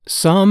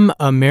Some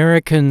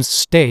American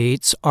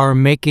states are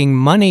making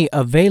money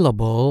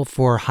available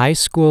for high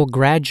school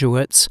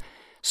graduates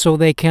so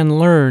they can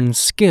learn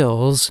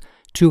skills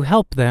to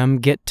help them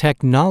get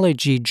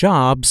technology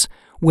jobs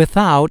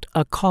without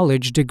a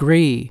college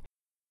degree.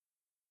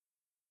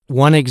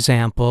 One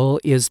example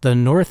is the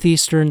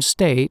northeastern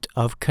state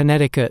of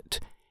Connecticut.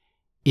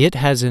 It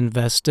has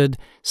invested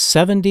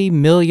 $70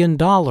 million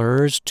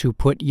to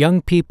put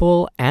young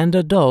people and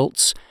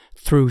adults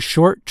through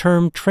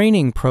short-term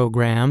training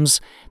programs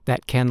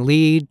that can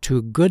lead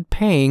to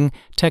good-paying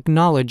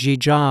technology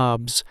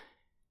jobs.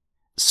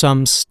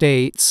 Some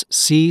states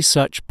see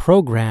such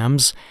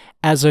programs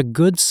as a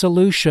good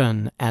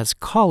solution as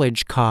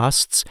college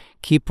costs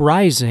keep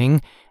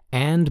rising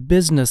and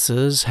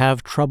businesses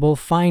have trouble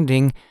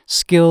finding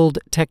skilled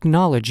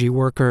technology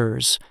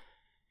workers.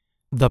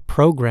 The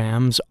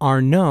programs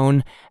are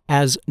known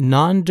as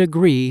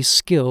non-degree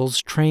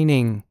skills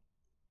training.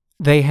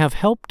 They have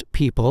helped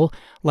people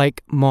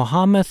like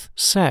Mohammed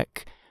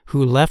Sek,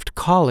 who left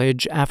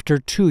college after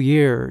 2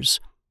 years.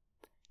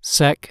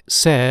 Sek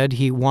said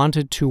he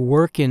wanted to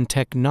work in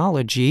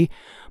technology,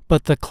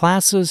 but the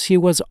classes he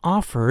was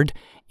offered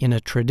in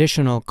a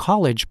traditional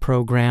college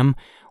program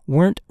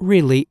weren't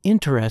really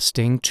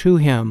interesting to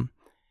him.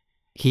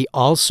 He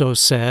also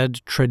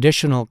said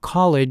traditional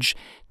college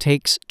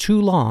takes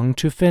too long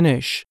to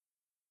finish.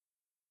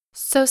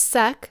 So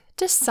Sek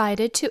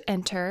decided to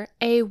enter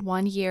a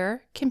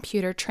 1-year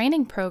computer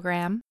training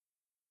program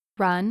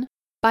run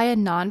by a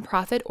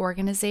nonprofit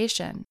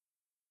organization.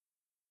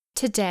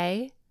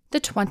 Today,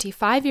 the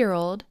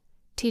 25-year-old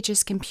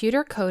teaches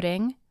computer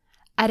coding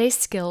at a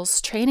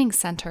skills training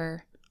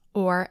center,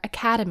 or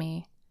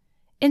academy,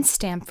 in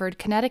Stamford,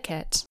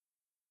 Connecticut.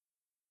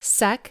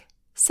 Sek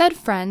said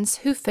friends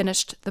who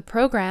finished the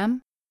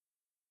program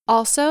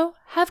also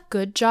have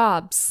good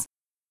jobs.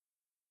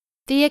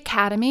 The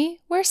academy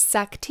where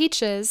Sek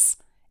teaches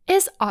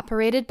is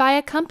operated by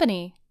a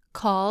company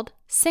called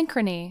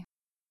Synchrony.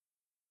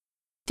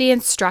 The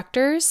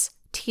instructors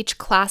teach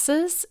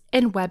classes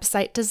in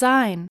website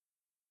design,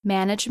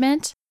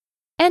 management,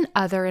 and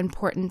other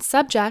important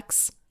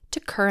subjects to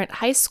current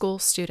high school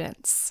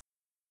students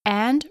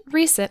and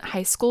recent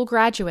high school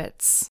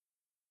graduates.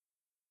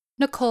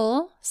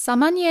 Nicole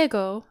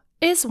Samaniego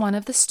is one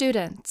of the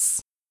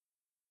students.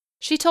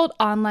 She told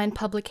online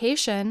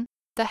publication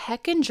The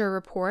Hechinger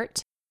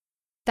Report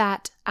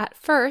that, at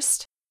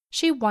first,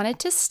 she wanted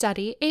to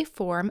study a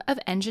form of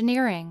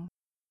engineering.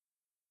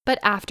 But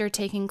after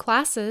taking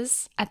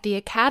classes at the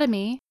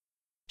academy,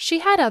 she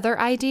had other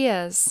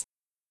ideas.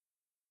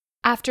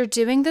 After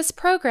doing this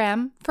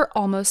program for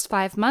almost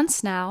 5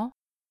 months now,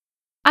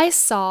 I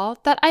saw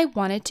that I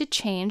wanted to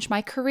change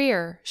my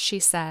career, she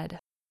said.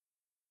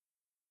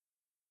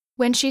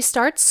 When she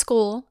starts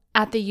school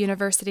at the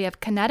University of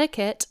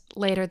Connecticut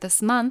later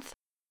this month,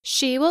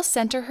 she will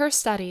center her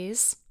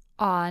studies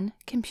on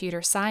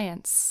computer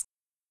science.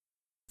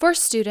 For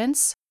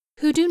students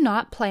who do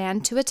not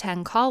plan to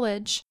attend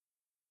college,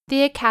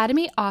 the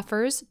Academy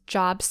offers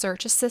job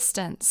search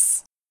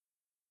assistance.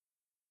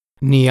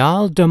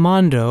 Niall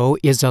Dimando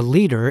is a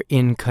leader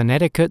in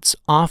Connecticut's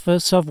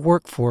Office of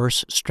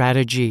Workforce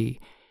Strategy.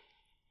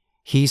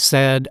 He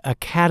said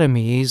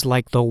academies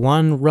like the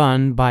one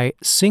run by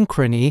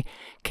Synchrony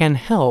can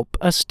help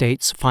a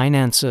state's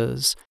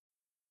finances.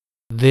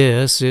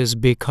 This is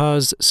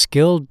because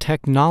skilled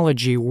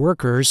technology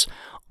workers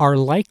are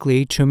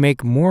likely to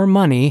make more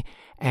money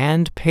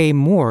and pay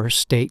more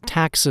state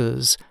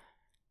taxes.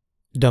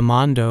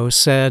 Dimando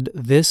said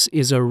this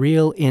is a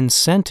real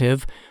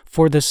incentive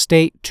for the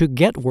state to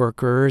get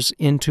workers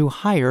into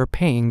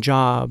higher-paying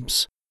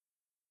jobs.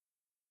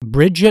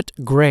 Bridget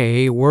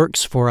Gray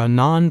works for a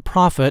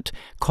nonprofit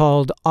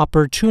called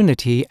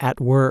Opportunity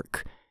at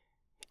Work.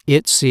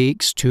 It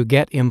seeks to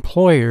get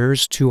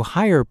employers to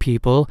hire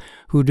people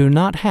who do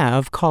not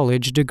have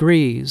college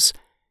degrees.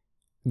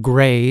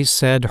 Gray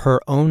said her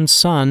own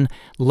son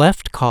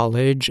left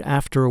college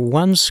after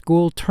one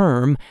school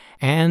term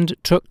and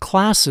took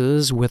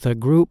classes with a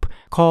group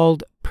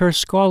called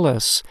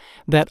Perscolas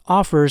that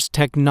offers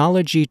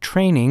technology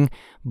training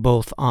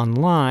both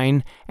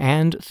online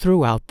and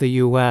throughout the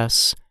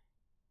U.S.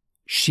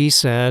 She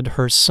said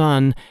her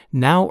son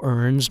now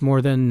earns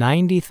more than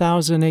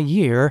 $90,000 a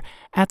year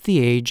at the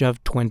age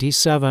of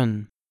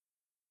 27.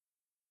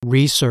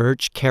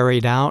 Research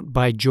carried out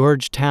by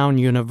Georgetown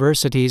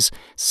University's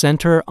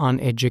Center on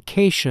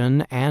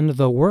Education and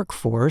the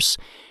Workforce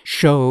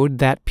showed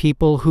that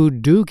people who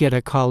do get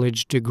a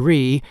college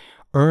degree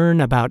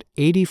earn about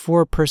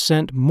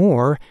 84%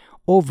 more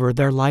over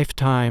their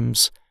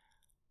lifetimes.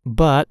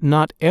 But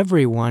not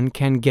everyone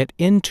can get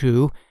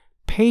into,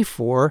 pay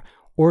for,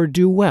 or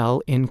do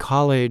well in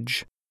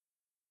college.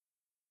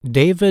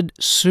 David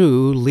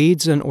Su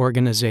leads an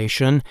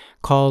organization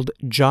called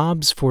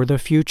Jobs for the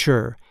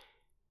Future.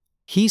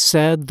 He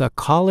said the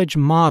college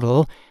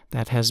model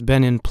that has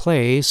been in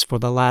place for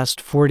the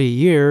last 40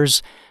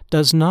 years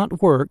does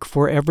not work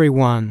for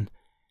everyone.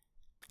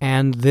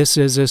 And this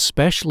is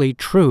especially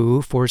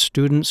true for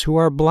students who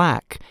are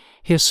Black,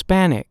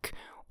 Hispanic,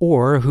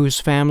 or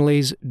whose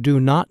families do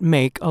not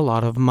make a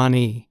lot of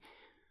money.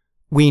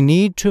 We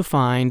need to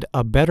find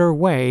a better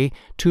way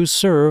to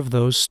serve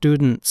those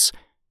students,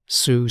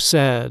 Sue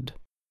said.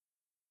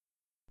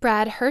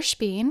 Brad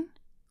Hirschbein,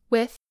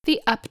 with the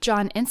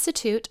Upjohn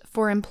Institute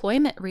for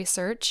Employment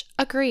Research,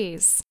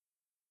 agrees.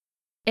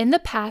 In the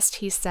past,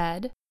 he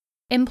said,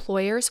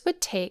 employers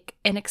would take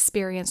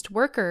inexperienced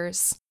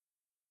workers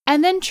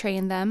and then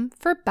train them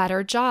for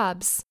better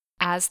jobs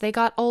as they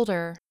got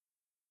older.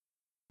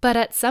 But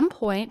at some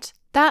point,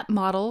 that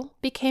model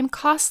became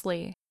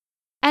costly,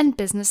 and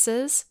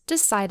businesses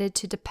decided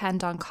to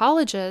depend on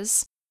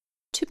colleges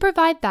to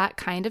provide that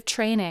kind of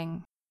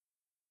training.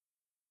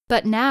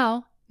 But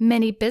now,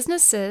 many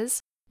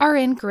businesses are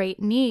in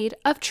great need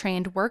of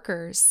trained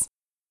workers.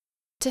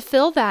 To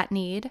fill that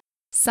need,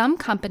 some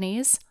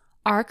companies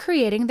are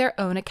creating their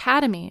own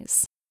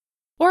academies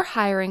or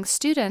hiring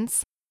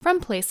students from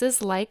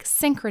places like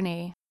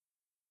Synchrony.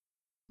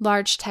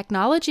 Large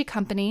technology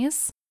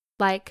companies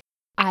like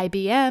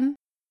IBM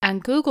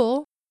and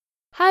Google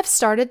have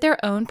started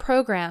their own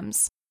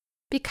programs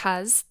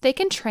because they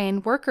can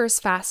train workers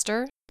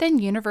faster than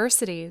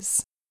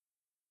universities.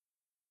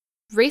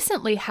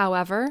 Recently,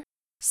 however,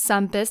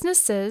 some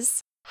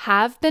businesses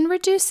have been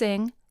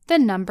reducing the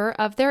number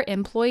of their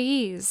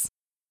employees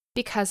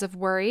because of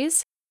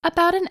worries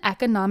about an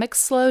economic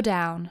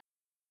slowdown.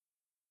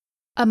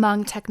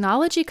 Among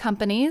technology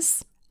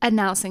companies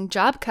announcing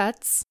job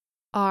cuts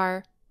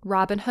are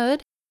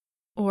Robinhood,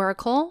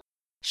 Oracle,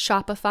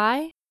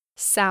 Shopify,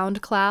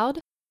 SoundCloud,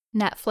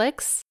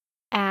 Netflix,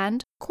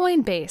 and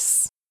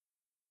Coinbase.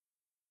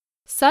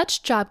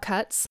 Such job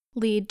cuts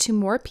lead to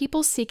more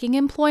people seeking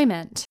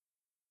employment.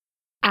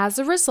 As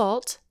a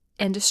result,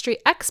 industry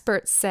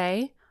experts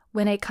say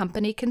when a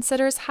company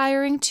considers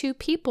hiring two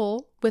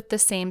people with the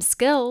same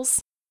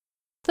skills,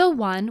 the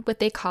one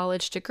with a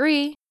college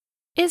degree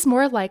is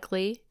more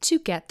likely to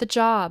get the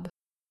job.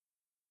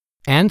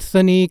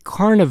 Anthony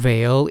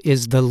Carnevale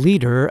is the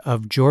leader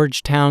of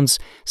Georgetown's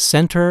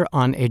Center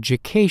on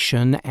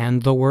Education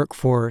and the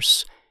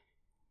Workforce.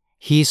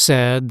 He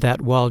said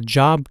that while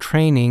job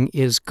training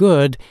is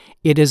good,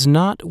 it is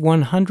not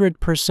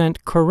 100%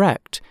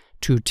 correct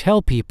to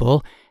tell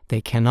people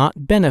they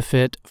cannot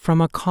benefit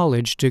from a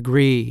college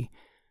degree.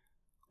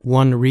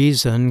 One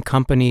reason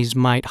companies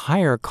might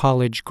hire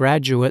college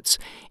graduates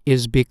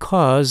is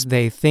because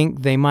they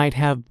think they might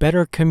have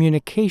better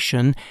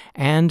communication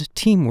and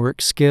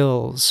teamwork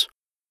skills.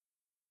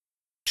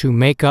 To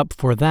make up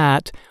for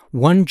that,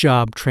 one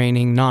job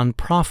training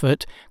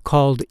nonprofit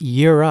called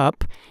Year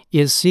Up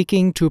is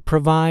seeking to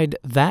provide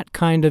that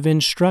kind of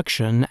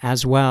instruction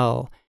as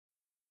well.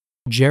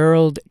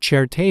 Gerald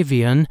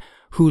Chertavian,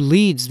 who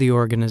leads the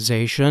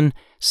organization,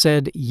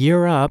 said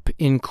Year Up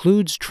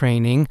includes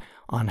training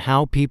on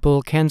how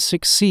people can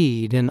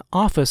succeed in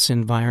office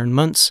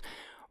environments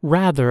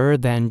rather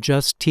than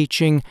just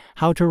teaching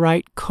how to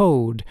write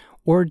code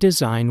or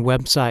design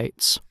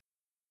websites.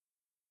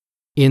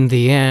 In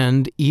the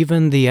end,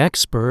 even the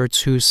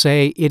experts who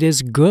say it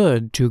is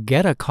good to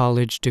get a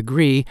college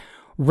degree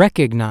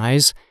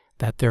recognize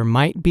that there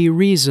might be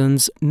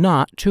reasons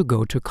not to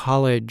go to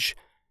college.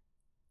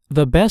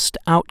 The best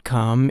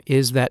outcome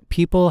is that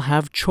people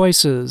have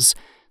choices,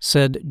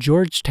 said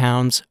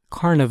Georgetown's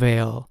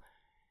Carnevale,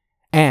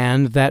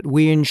 and that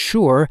we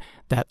ensure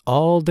that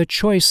all the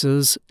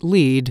choices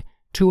lead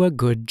to a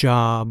good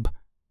job.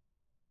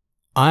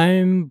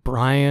 I'm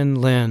Brian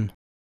Lynn.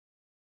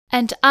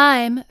 And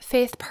I'm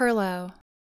Faith Perlow.